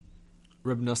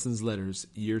Reb Noson's Letters,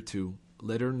 Year 2,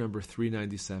 Letter number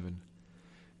 397.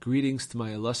 Greetings to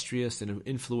my illustrious and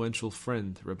influential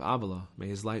friend, Reb Abela, may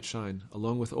his light shine,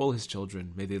 along with all his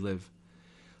children, may they live.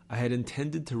 I had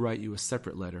intended to write you a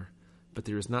separate letter, but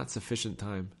there is not sufficient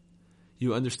time.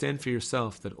 You understand for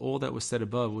yourself that all that was said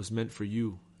above was meant for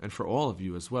you, and for all of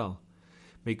you as well.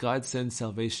 May God send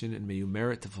salvation, and may you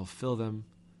merit to fulfill them,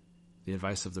 the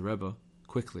advice of the Rebbe,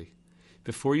 quickly.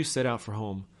 Before you set out for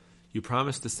home, you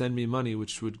promised to send me money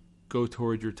which would go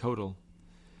toward your total.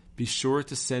 Be sure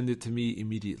to send it to me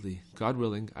immediately. God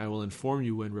willing, I will inform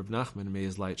you when Reb Nachman, may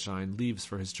his light shine, leaves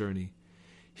for his journey.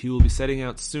 He will be setting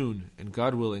out soon, and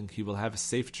God willing, he will have a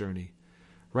safe journey.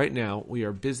 Right now, we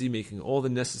are busy making all the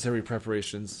necessary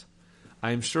preparations.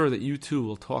 I am sure that you too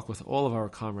will talk with all of our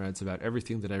comrades about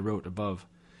everything that I wrote above.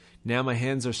 Now my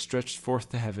hands are stretched forth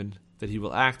to heaven, that he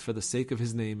will act for the sake of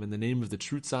his name and the name of the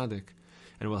true tzaddik,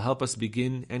 and will help us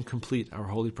begin and complete our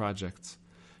holy projects.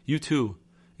 You too,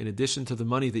 in addition to the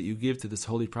money that you give to this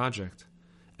holy project,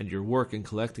 and your work in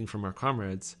collecting from our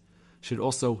comrades, should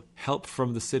also help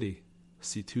from the city,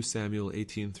 see 2 Samuel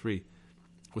 18:3,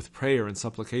 with prayer and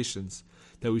supplications,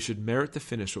 that we should merit to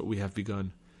finish what we have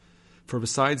begun. For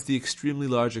besides the extremely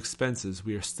large expenses,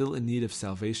 we are still in need of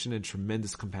salvation and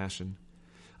tremendous compassion.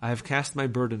 I have cast my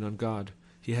burden on God.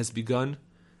 He has begun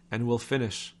and will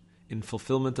finish. In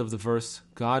fulfillment of the verse,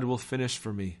 God will finish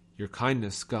for me. Your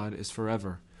kindness, God, is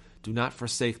forever. Do not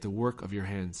forsake the work of your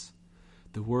hands.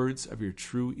 The words of your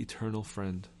true eternal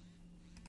friend.